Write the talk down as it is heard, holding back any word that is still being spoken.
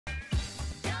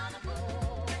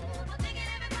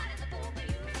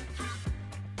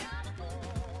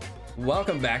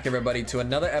Welcome back, everybody, to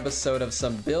another episode of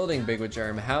Some Building Big with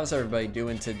Jerm. How's everybody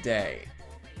doing today?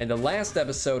 In the last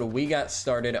episode, we got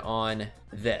started on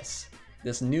this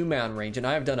new mountain range, and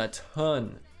I have done a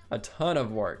ton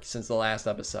of work since the last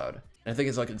episode. I think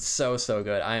it's looking so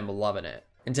good. I am loving it.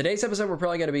 In today's episode, we're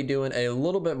probably going to be doing a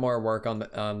little bit more work on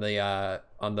the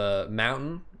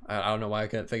mountain. I don't know why I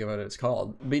couldn't think of what it's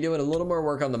called. Be doing a little more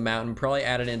work on the mountain, probably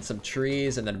adding in some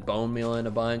trees and then bone mealing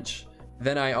a bunch.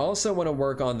 Then I also want to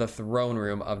work on the throne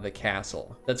room of the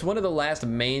castle. That's one of the last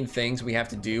main things we have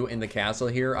to do in the castle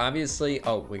here. Obviously,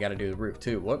 oh, we got to do the roof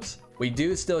too. Whoops. We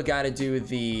do still got to do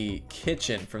the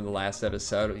kitchen from the last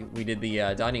episode. We did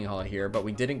the dining hall here, but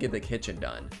we didn't get the kitchen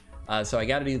done. So I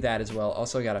got to do that as well.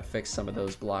 Also got to fix some of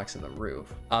those blocks in the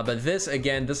roof. But this,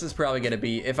 again, this is probably going to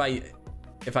be, if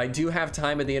I do have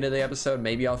time at the end of the episode,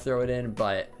 maybe I'll throw it in,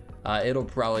 but it'll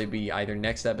probably be either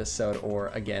next episode or,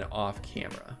 again, off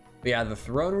camera. But yeah, the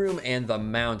throne room and the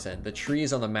mountain, the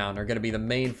trees on the mountain are going to be the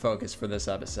main focus for this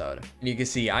episode. And you can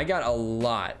see I got a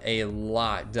lot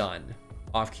done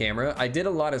off camera. I did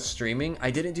a lot of streaming. I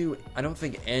didn't do, I don't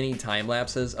think, any time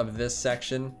lapses of this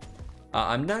section.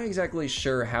 I'm not exactly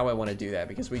sure how I want to do that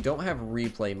because we don't have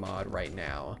replay mod right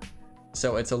now.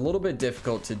 So it's a little bit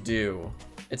difficult to do.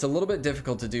 It's a little bit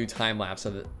difficult to do time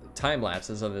lapses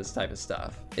of this type of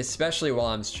stuff, especially while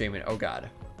I'm streaming. Oh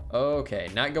God. Okay,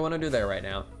 not going under there right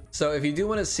now. So if you do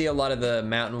want to see a lot of the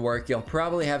mountain work, you'll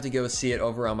probably have to go see it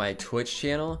over on my Twitch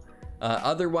channel.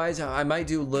 Otherwise, I might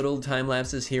do little time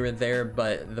lapses here and there,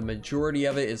 but the majority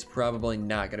of it is probably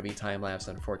not going to be time lapse,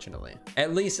 unfortunately.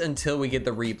 At least until we get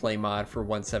the replay mod for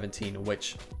 117,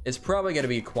 which is probably going to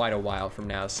be quite a while from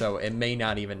now. So it may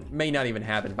not even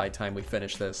happen by the time we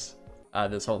finish this.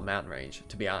 This whole mountain range,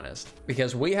 to be honest,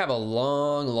 because we have a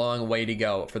long way to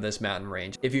go for this mountain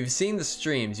range. If you've seen the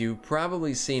streams, you've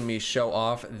probably seen me show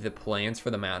off the plans for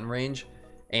the mountain range,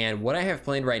 and what I have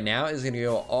planned right now is going to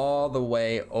go all the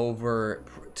way over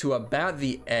to about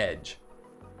the edge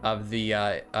of the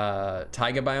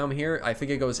taiga biome here. I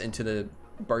think it goes into the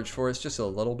birch forest just a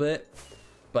little bit,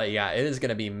 but yeah, it is going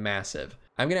to be massive.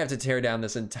 I'm gonna have to tear down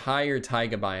this entire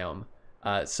taiga biome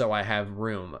so I have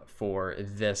room for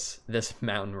this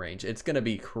mountain range. It's gonna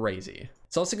be crazy.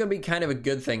 It's also gonna be kind of a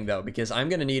good thing though, because I'm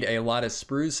gonna need a lot of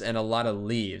spruce and a lot of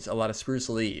leaves, a lot of spruce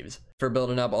leaves for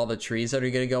building up all the trees that are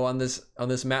gonna go on this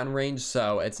mountain range.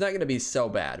 So it's not gonna be so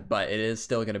bad, but it is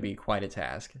still gonna be quite a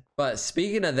task. But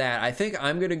speaking of that, I think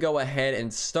I'm gonna go ahead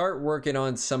and start working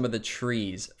on some of the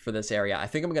trees for this area. I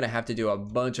think I'm gonna have to do a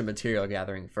bunch of material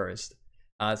gathering first.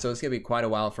 So it's gonna be quite a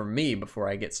while for me before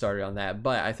I get started on that,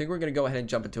 but I think we're gonna go ahead and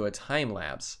jump into a time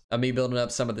lapse of me building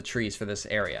up some of the trees for this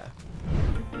area.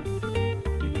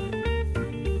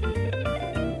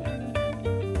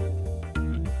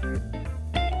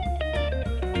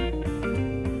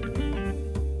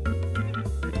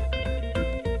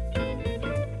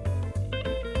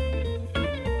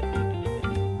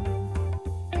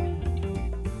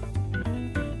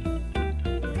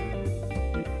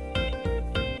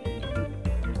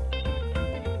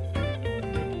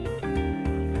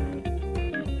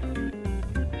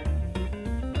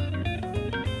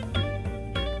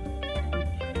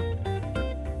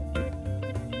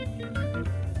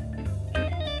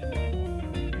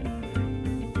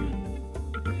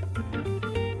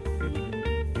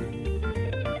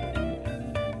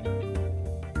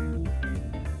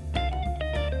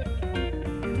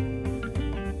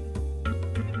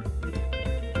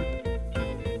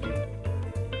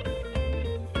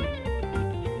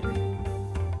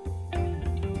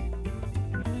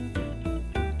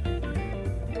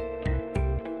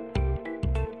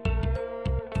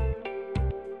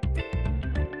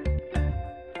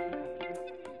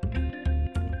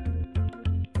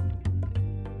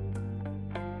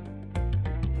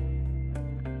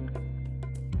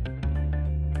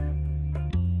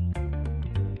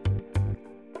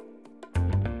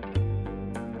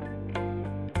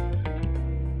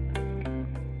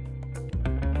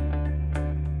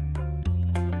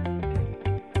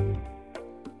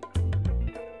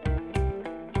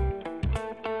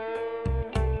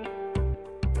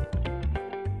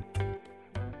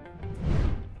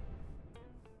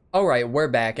 All right, we're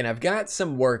back, and I've got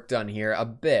some work done here, a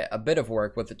bit of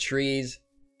work with the trees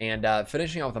and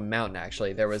finishing off the mountain.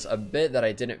 Actually, there was a bit that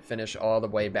I didn't finish all the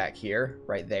way back here,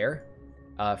 right there,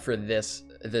 for this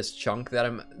chunk that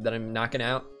I'm knocking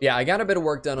out. Yeah, I got a bit of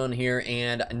work done on here,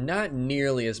 and not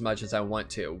nearly as much as I want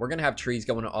to. We're gonna have trees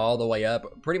going all the way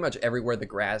up. Pretty much everywhere the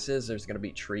grass is, there's gonna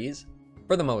be trees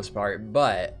for the most part,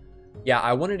 but yeah,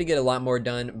 I wanted to get a lot more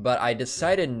done, but I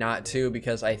decided not to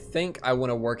because I think I want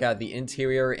to work out the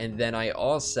interior, and then I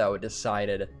also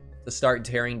decided to start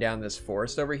tearing down this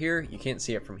forest over here. You can't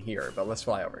see it from here, but let's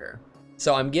fly over here.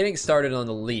 So I'm getting started on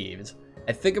the leaves.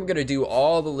 I think I'm gonna do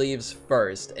all the leaves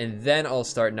first, and then I'll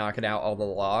start knocking out all the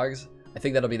logs. I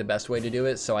think that'll be the best way to do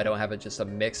it, so I don't have just a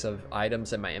mix of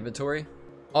items in my inventory.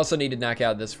 Also need to knock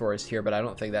out this forest here, but I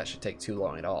don't think that should take too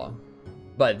long at all.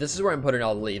 But this is where I'm putting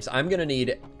all the leaves. I'm gonna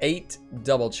need 8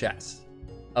 double chests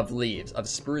of leaves, of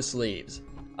spruce leaves,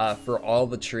 for all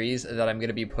the trees that I'm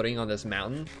gonna be putting on this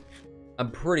mountain. I'm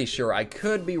pretty sure. I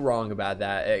could be wrong about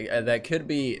that. That could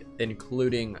be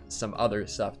including some other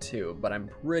stuff too, but I'm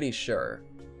pretty sure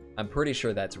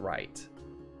that's right.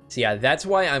 So yeah, that's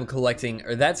why I'm collecting,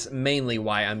 or that's mainly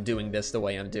why I'm doing this the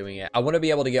way I'm doing it. I want to be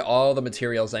able to get all the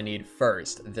materials I need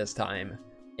first this time,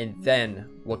 and then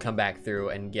we'll come back through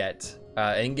and get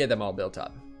them all built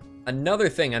up. Another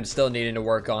thing I'm still needing to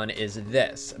work on is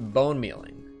this, bone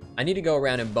mealing. I need to go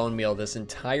around and bone meal this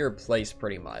entire place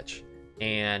pretty much.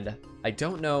 And I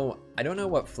don't know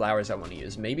what flowers I want to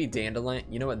use. Maybe dandelion.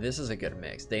 You know what? This is a good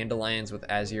mix. Dandelions with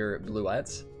azure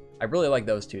bluettes. I really like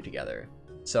those two together.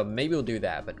 So maybe we'll do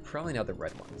that, but probably not the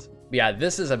red ones. But yeah,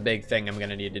 this is a big thing I'm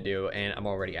going to need to do, and I'm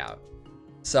already out.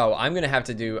 So I'm going to have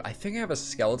to do, I think I have a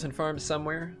skeleton farm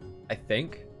somewhere. I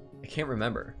think. I can't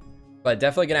remember. But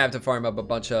definitely going to have to farm up a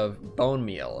bunch of bone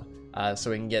meal so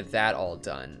we can get that all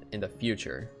done in the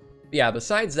future. But yeah,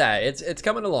 besides that, it's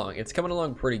coming along. It's coming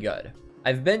along pretty good.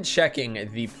 I've been checking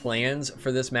the plans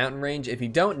for this mountain range. If you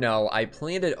don't know, I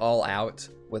planned it all out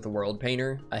with World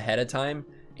Painter ahead of time,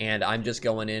 and I'm just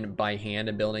going in by hand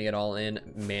and building it all in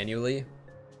manually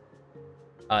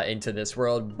into this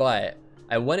world. But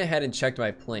I went ahead and checked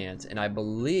my plans, and I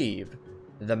believe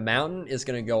the mountain is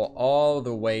going to go all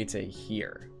the way to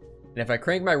here. And if I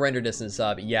crank my render distance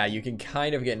up, yeah, you can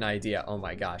kind of get an idea. Oh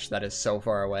my gosh, that is so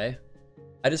far away.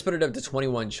 I just put it up to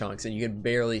 21 chunks, and you can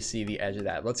barely see the edge of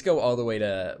that. Let's go all the way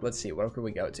to, let's see, what could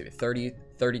we go to? 30,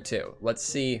 32.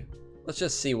 Let's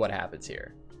just see what happens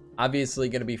here. Obviously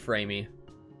going to be framey.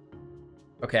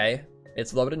 Okay,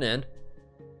 it's loading in.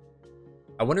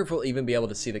 I wonder if we'll even be able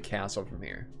to see the castle from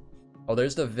here. Oh,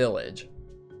 there's the village.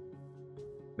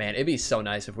 Man, it'd be so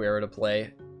nice if we were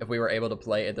able to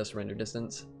play at this render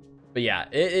distance. But yeah,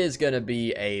 it is going to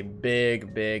be a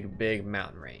big, big, big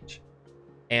mountain range.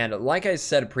 And like I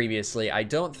said previously, I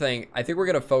think we're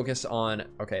going to focus on,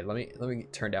 okay, let me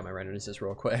turn down my render distance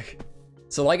real quick.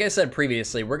 So like I said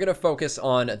previously, we're going to focus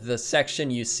on the section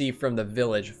you see from the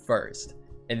village first.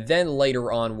 And then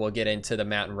later on, we'll get into the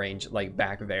mountain range, like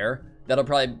back there. That'll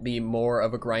probably be more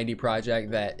of a grindy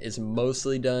project that is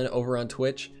mostly done over on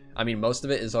Twitch. I mean, most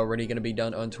of it is already going to be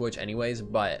done on Twitch anyways,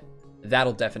 but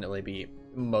that'll definitely be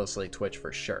mostly Twitch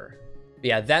for sure. But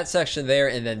yeah, that section there,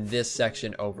 and then this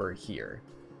section over here.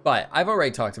 But I've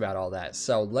already talked about all that,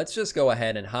 so let's just go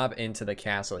ahead and hop into the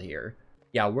castle here.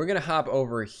 Yeah, we're going to hop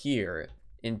over here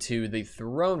into the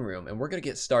throne room, and we're going to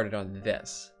get started on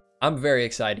this. I'm very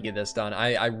excited to get this done.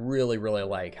 I really, really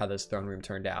like how this throne room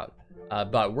turned out.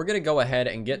 But we're going to go ahead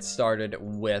and get started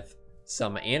with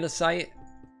some andesite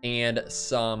and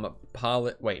some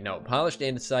polished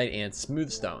andesite and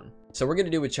smooth stone. So we're going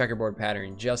to do a checkerboard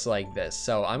pattern just like this.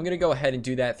 So I'm going to go ahead and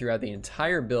do that throughout the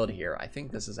entire build here. I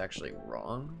think this is actually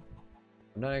wrong.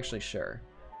 I'm not actually sure.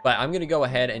 But I'm going to go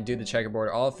ahead and do the checkerboard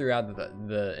all throughout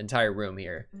the entire room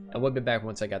here. And we'll be back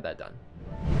once I got that done.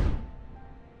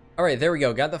 Alright, there we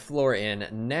go. Got the floor in.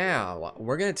 Now,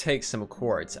 we're going to take some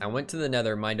quartz. I went to the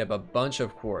nether, mined up a bunch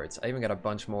of quartz. I even got a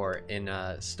bunch more in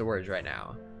storage right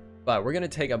now. But we're going to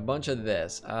take a bunch of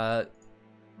this.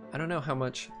 I don't know how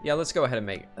much. Yeah, let's go ahead and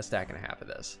make a stack and a half of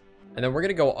this. And then we're going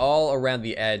to go all around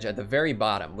the edge at the very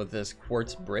bottom with this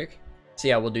quartz brick. So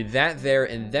yeah, we'll do that there.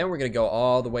 And then we're going to go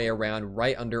all the way around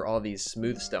right under all these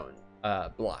smooth stone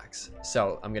blocks.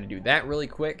 So I'm going to do that really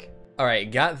quick. All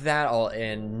right, got that all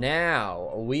in.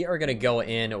 Now we are going to go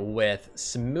in with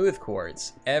smooth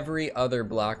quartz every other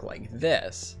block like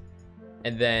this.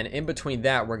 And then in between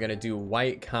that, we're going to do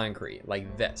white concrete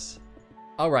like this.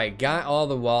 All right, got all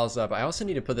the walls up. I also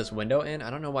need to put this window in. I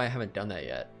don't know why I haven't done that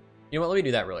yet. You know what? Let me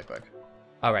do that really quick.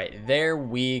 All right, there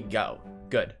we go.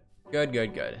 Good, good,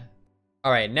 good, good.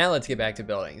 All right, now let's get back to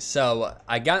building. So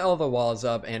I got all the walls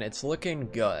up and it's looking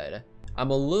good. I'm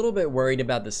a little bit worried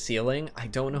about the ceiling. I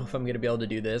don't know if I'm going to be able to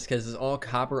do this because it's all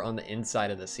copper on the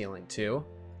inside of the ceiling too.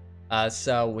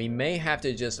 So we may have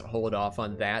to just hold off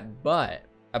on that, but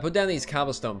I put down these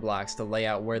cobblestone blocks to lay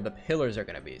out where the pillars are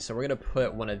going to be. So we're going to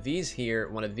put one of these here,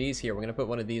 one of these here. We're going to put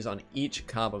one of these on each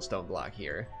cobblestone block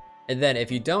here. And then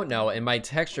if you don't know, in my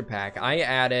texture pack, I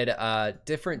added a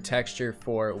different texture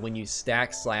for when you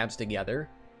stack slabs together.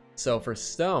 So for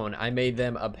stone, I made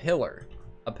them a pillar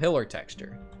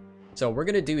texture. So we're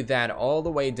going to do that all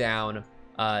the way down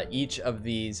each of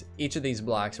these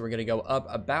blocks. We're gonna go up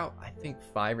about, I think,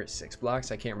 5 or 6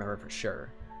 blocks. I can't remember for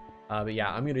sure. But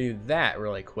yeah, I'm gonna do that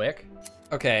really quick.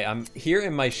 Okay, I'm here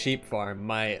in my sheep farm,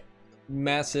 my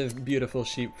massive, beautiful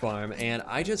sheep farm, and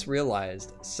I just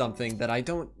realized something that I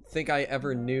don't think I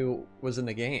ever knew was in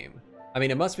the game. I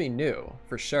mean, it must be new,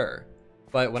 for sure.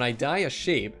 But when I dye a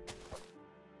sheep,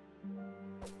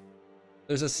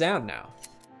 there's a sound now.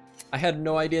 I had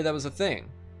no idea that was a thing.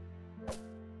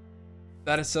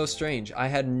 That is so strange. I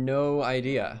had no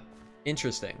idea.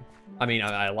 Interesting. I mean,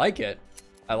 I like it.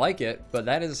 I like it, but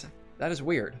that is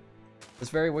weird. It's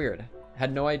very weird.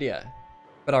 Had no idea.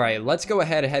 But alright, let's go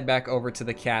ahead and head back over to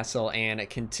the castle and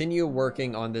continue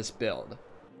working on this build.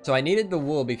 So I needed the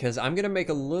wool because I'm going to make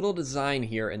a little design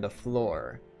here in the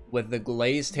floor with the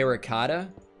glazed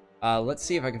terracotta. Let's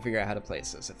see if I can figure out how to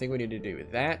place this. I think we need to do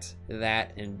that,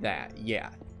 that, and that. Yeah.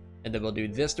 And then we'll do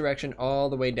this direction all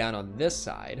the way down on this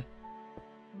side.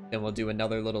 Then we'll do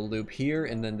another little loop here,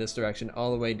 and then this direction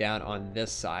all the way down on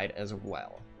this side as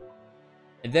well.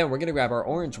 And then we're going to grab our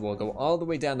orange wool, go all the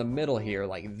way down the middle here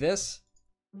like this,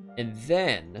 and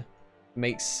then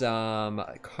make some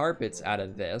carpets out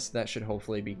of this. That should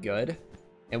hopefully be good.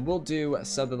 And we'll do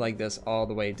something like this all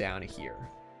the way down here.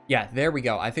 Yeah, there we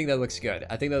go. I think that looks good.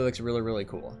 I think that looks really, really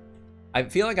cool. I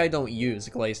feel like I don't use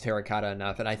glazed terracotta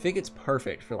enough, and I think it's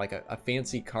perfect for like a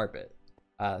fancy carpet.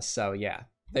 So yeah,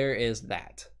 there is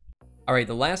that. All right,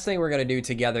 the last thing we're going to do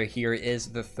together here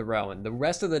is the throne. The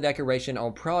rest of the decoration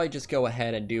I'll probably just go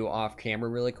ahead and do off camera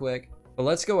really quick. But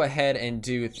let's go ahead and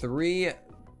do 3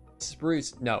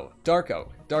 dark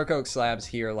oak slabs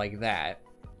here like that.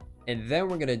 And then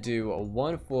we're going to do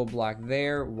 1 full block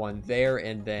there, 1 there,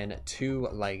 and then 2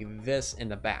 like this in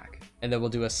the back. And then we'll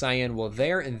do a cyan wool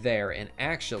there, and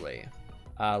actually,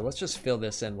 let's just fill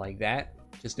this in like that.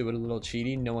 Just do it a little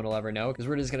cheaty, no one will ever know, because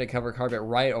we're just going to cover carpet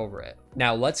right over it.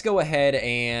 Now let's go ahead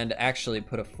and actually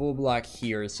put a full block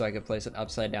here so I can place an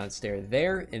upside down stair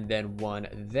there, and then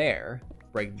 1 there.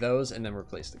 Break those and then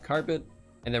replace the carpet.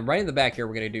 And then right in the back here,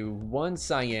 we're going to do 1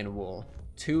 cyan wool,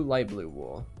 2 light blue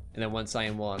wool, and then 1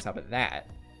 cyan wool on top of that.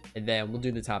 And then we'll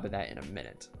do the top of that in a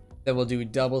minute. Then we'll do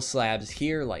double slabs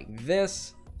here like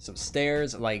this, some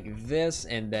stairs like this,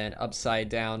 and then upside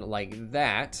down like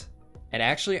that. And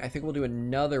actually, I think we'll do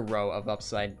another row of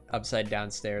upside down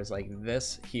stairs like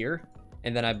this here.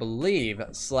 And then I believe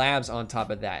slabs on top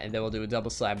of that. And then we'll do a double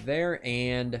slab there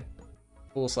and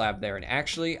full slab there. And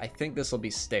actually, I think this will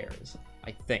be stairs.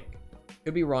 I think.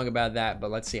 Could be wrong about that,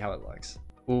 but let's see how it looks.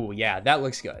 Ooh, yeah, that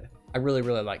looks good. I really,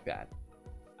 really like that.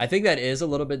 I think that is a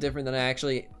little bit different than I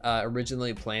actually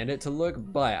originally planned it to look,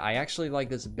 but I actually like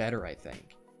this better, I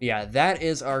think. Yeah, that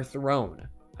is our throne.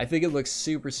 I think it looks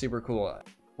super, super cool.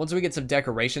 Once we get some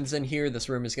decorations in here, this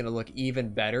room is going to look even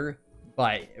better.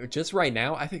 But just right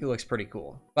now, I think it looks pretty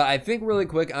cool. But I think really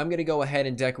quick, I'm going to go ahead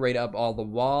and decorate up all the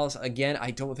walls. Again,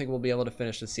 I don't think we'll be able to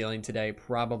finish the ceiling today.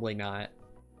 Probably not.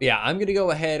 But yeah, I'm going to go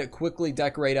ahead and quickly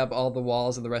decorate up all the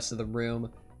walls and the rest of the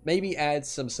room. Maybe add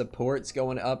some supports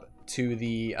going up to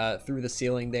the through the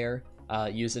ceiling there,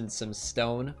 using some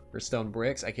stone or stone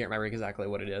bricks. I can't remember exactly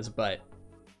what it is, but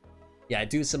yeah,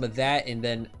 do some of that, and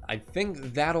then I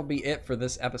think that'll be it for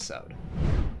this episode.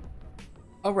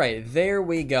 All right, there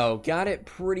we go. Got it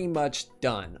pretty much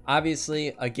done.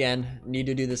 Obviously, again, need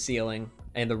to do the ceiling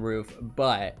and the roof,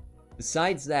 but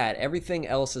besides that, everything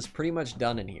else is pretty much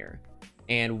done in here.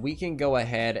 And we can go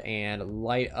ahead and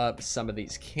light up some of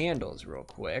these candles real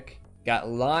quick. Got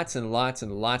lots and lots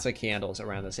and lots of candles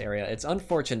around this area. It's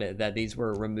unfortunate that these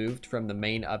were removed from the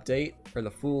main update, or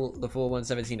the full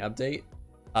 1.17 update.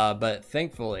 But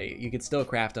thankfully, you could still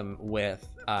craft them with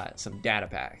some data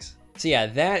packs. So yeah,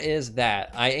 that is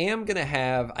that. I am going to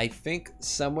have, I think,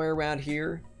 somewhere around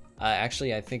here,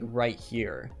 actually, I think right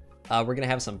here, we're going to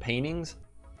have some paintings.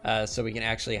 So we can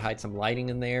actually hide some lighting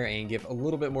in there and give a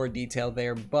little bit more detail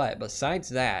there. But besides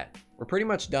that, we're pretty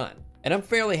much done. And I'm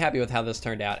fairly happy with how this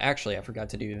turned out. Actually, I forgot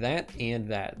to do that and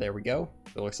that. There we go.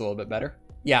 It looks a little bit better.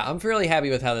 Yeah, I'm fairly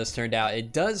happy with how this turned out.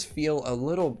 It does feel a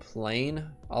little plain,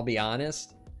 I'll be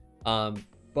honest.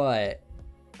 But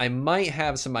I might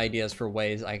have some ideas for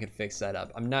ways I could fix that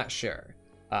up. I'm not sure.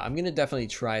 I'm going to definitely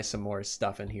try some more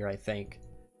stuff in here, I think,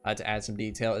 to add some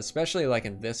detail, especially like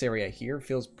in this area here.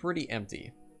 Feels pretty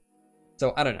empty.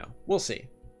 So I don't know. We'll see.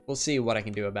 We'll see what I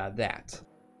can do about that.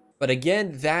 But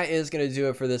again, that is going to do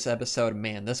it for this episode.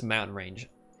 Man, this mountain range,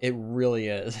 it really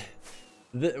is.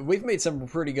 We've made some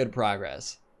pretty good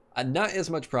progress. Not as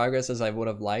much progress as I would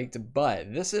have liked,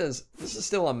 but this is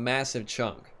still a massive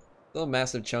chunk. Still a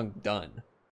massive chunk done.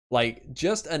 Like,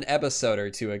 just an episode or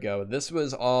 2 ago, this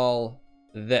was all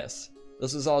this.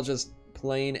 This was all just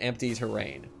plain empty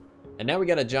terrain. And now we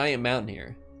got a giant mountain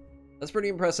here. That's pretty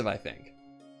impressive, I think.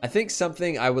 I think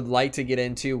something I would like to get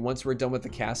into once we're done with the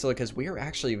castle, because we are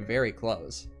actually very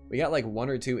close. We got like 1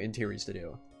 or 2 interiors to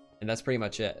do, and that's pretty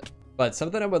much it. But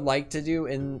something I would like to do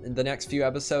in the next few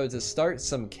episodes is start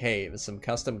some caves, some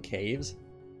custom caves.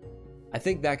 I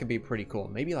think that could be pretty cool.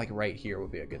 Maybe like right here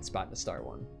would be a good spot to start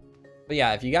one. But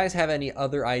yeah, if you guys have any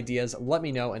other ideas, let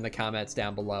me know in the comments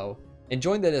down below. And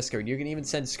join the Discord. You can even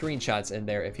send screenshots in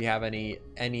there if you have any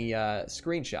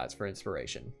screenshots for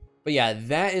inspiration. But yeah,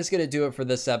 that is going to do it for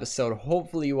this episode.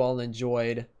 Hopefully you all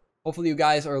enjoyed. Hopefully you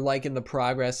guys are liking the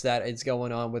progress that is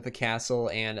going on with the castle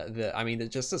and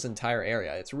just this entire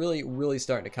area. It's really, really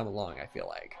starting to come along, I feel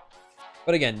like.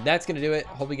 But again, that's going to do it.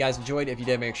 Hope you guys enjoyed. If you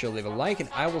did, make sure to leave a like, and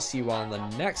I will see you all in the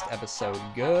next episode.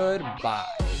 Goodbye.